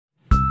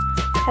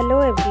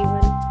Hello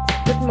everyone,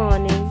 good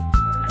morning,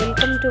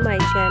 welcome to my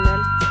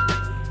channel.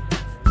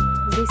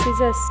 This is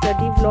a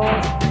study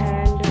vlog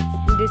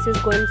and this is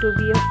going to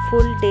be a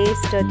full day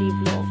study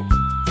vlog.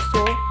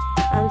 So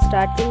I'm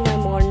starting my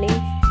morning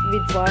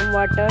with warm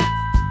water.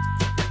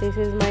 This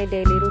is my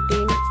daily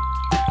routine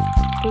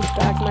to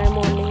start my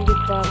morning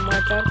with warm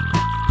water.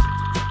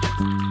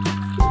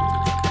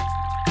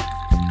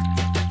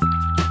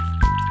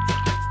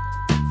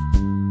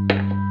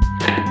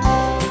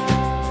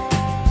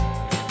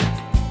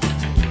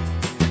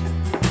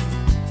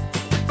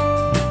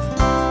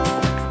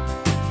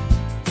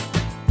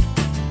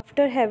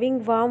 After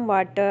having warm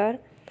water,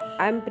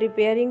 I am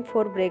preparing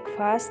for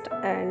breakfast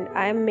and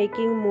I am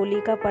making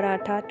mooli ka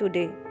paratha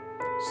today.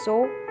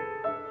 So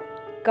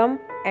come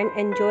and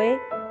enjoy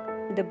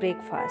the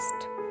breakfast.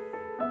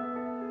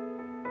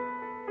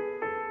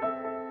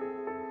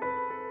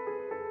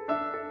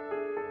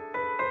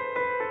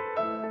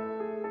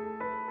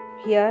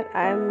 Here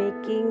I am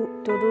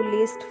making to-do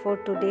list for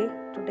today.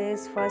 Today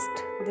is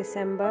 1st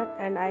December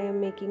and I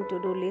am making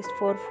to-do list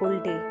for full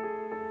day.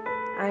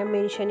 I am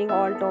mentioning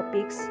all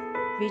topics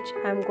which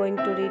I am going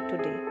to read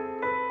today.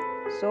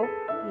 So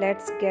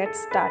let's get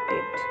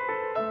started.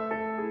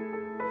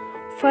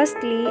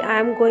 Firstly, I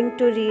am going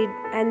to read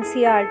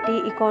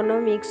NCERT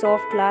Economics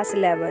of class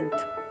 11th,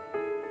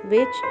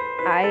 which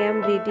I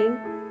am reading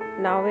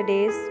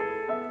nowadays.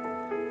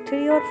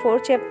 3 or 4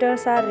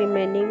 chapters are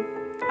remaining.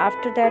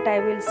 After that I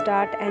will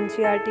start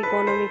NCERT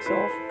Economics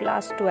of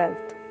class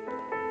 12th.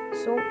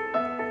 So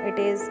it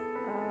is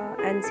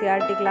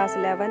NCERT class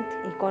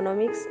 11th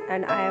Economics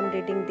and I am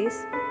reading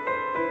this.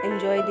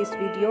 Enjoy this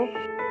video.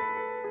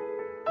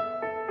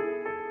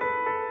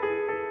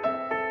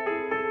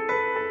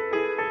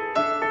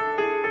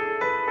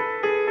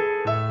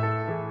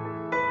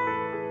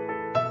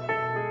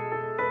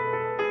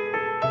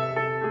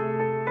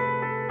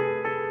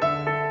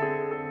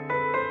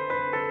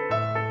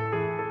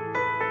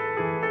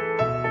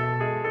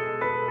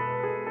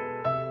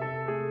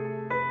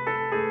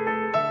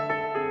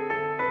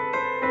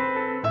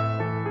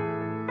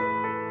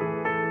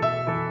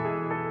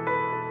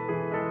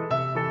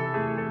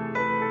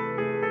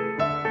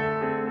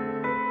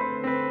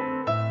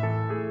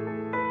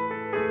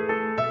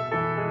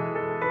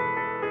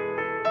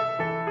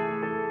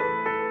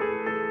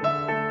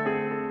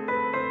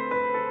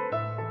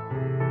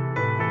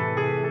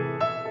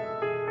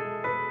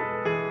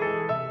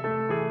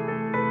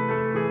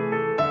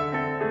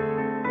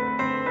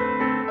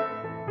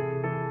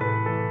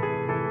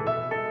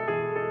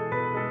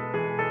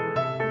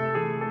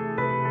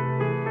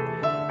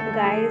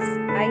 Guys,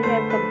 I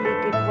have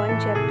completed one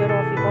chapter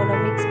of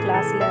economics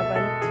class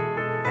 11th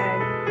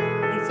and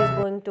this is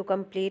going to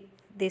complete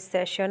this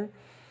session.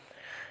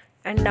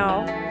 And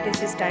now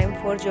this is time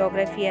for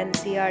geography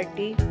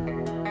NCERT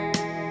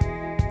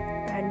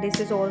and this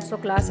is also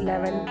class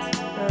 11th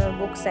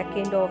book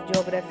 2nd of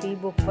geography.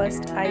 Book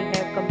 1st I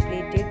have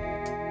completed.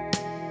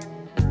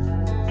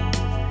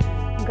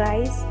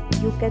 Guys,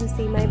 you can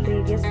see my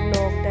previous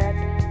vlog that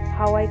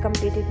how I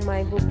completed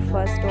my book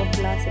 1st of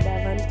class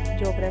 11th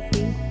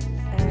geography,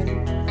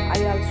 and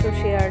I also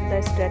shared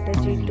the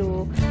strategy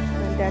to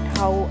that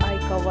how I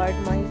covered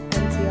my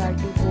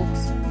NCERT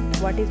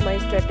books, what is my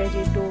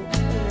strategy to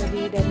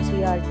read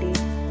NCERT,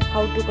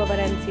 how to cover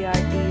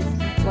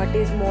NCERTs, what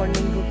is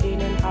morning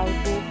routine and how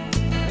to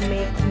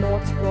make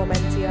notes from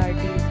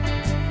NCERTs.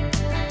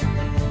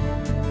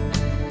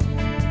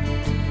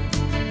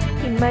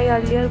 In my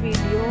earlier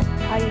video,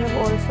 I have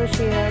also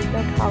shared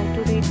that how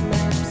to read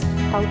maps,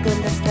 how to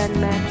understand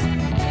maps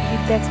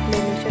with the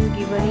explanation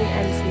given in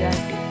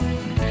NCERT.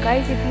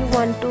 Guys, if you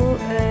want to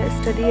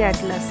study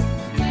atlas,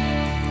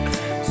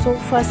 so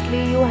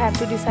firstly you have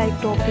to decide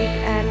topic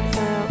and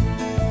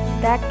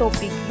that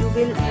topic you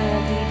will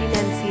read in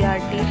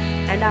NCERT,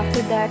 and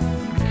after that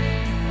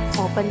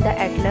open the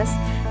atlas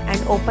and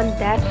open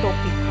that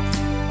topic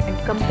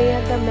and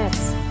compare the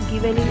maps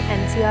given in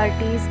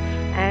NCERTs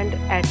and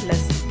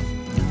atlas,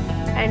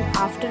 and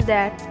after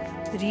that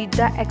read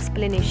the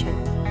explanation,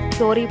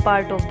 theory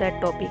part of that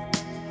topic.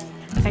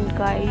 And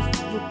guys,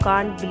 you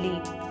can't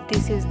believe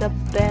this is the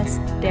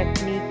best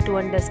technique to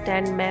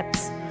understand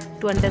maps,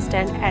 to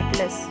understand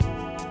atlas.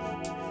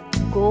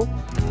 Go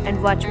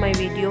and watch my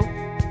video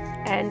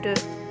and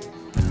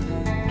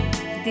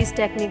this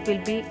technique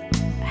will be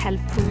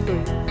helpful to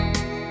you.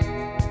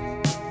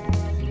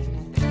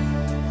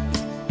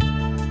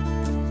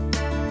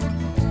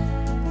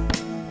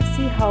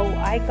 See how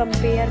I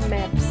compare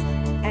maps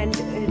and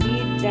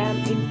read them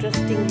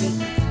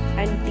interestingly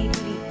and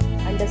deeply,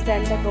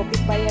 understand the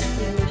topic by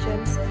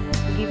explanations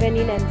given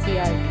in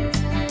NCERT.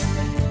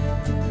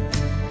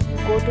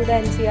 Go to the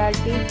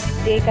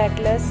NCERT, take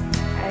atlas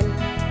and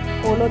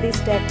follow this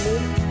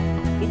technique.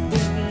 It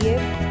will be a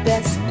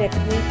best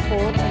technique for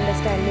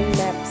understanding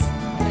maps.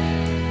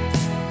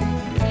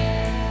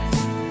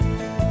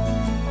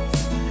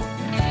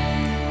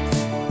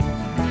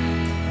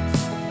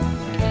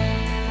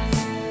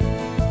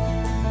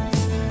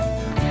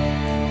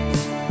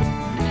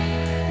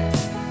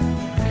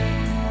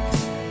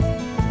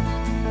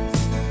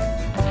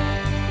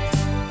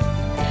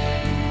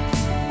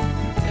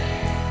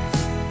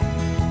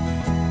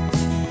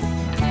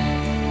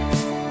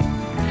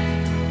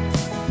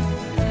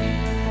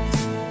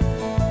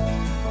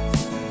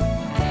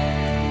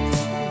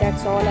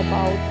 that's all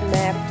about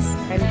maps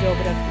and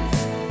geography.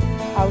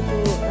 How to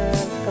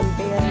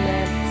compare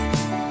maps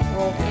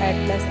of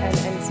Atlas and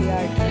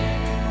NCERT.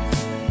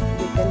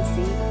 You can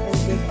see and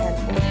take help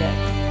of that.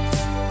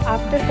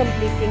 After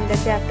completing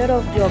the chapter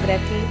of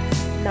geography,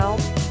 now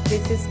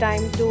this is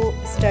time to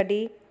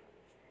study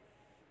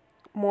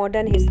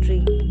modern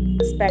history,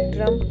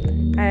 spectrum,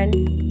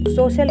 and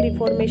social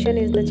reformation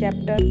is the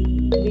chapter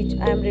which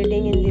I am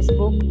reading in this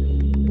book.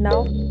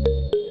 Now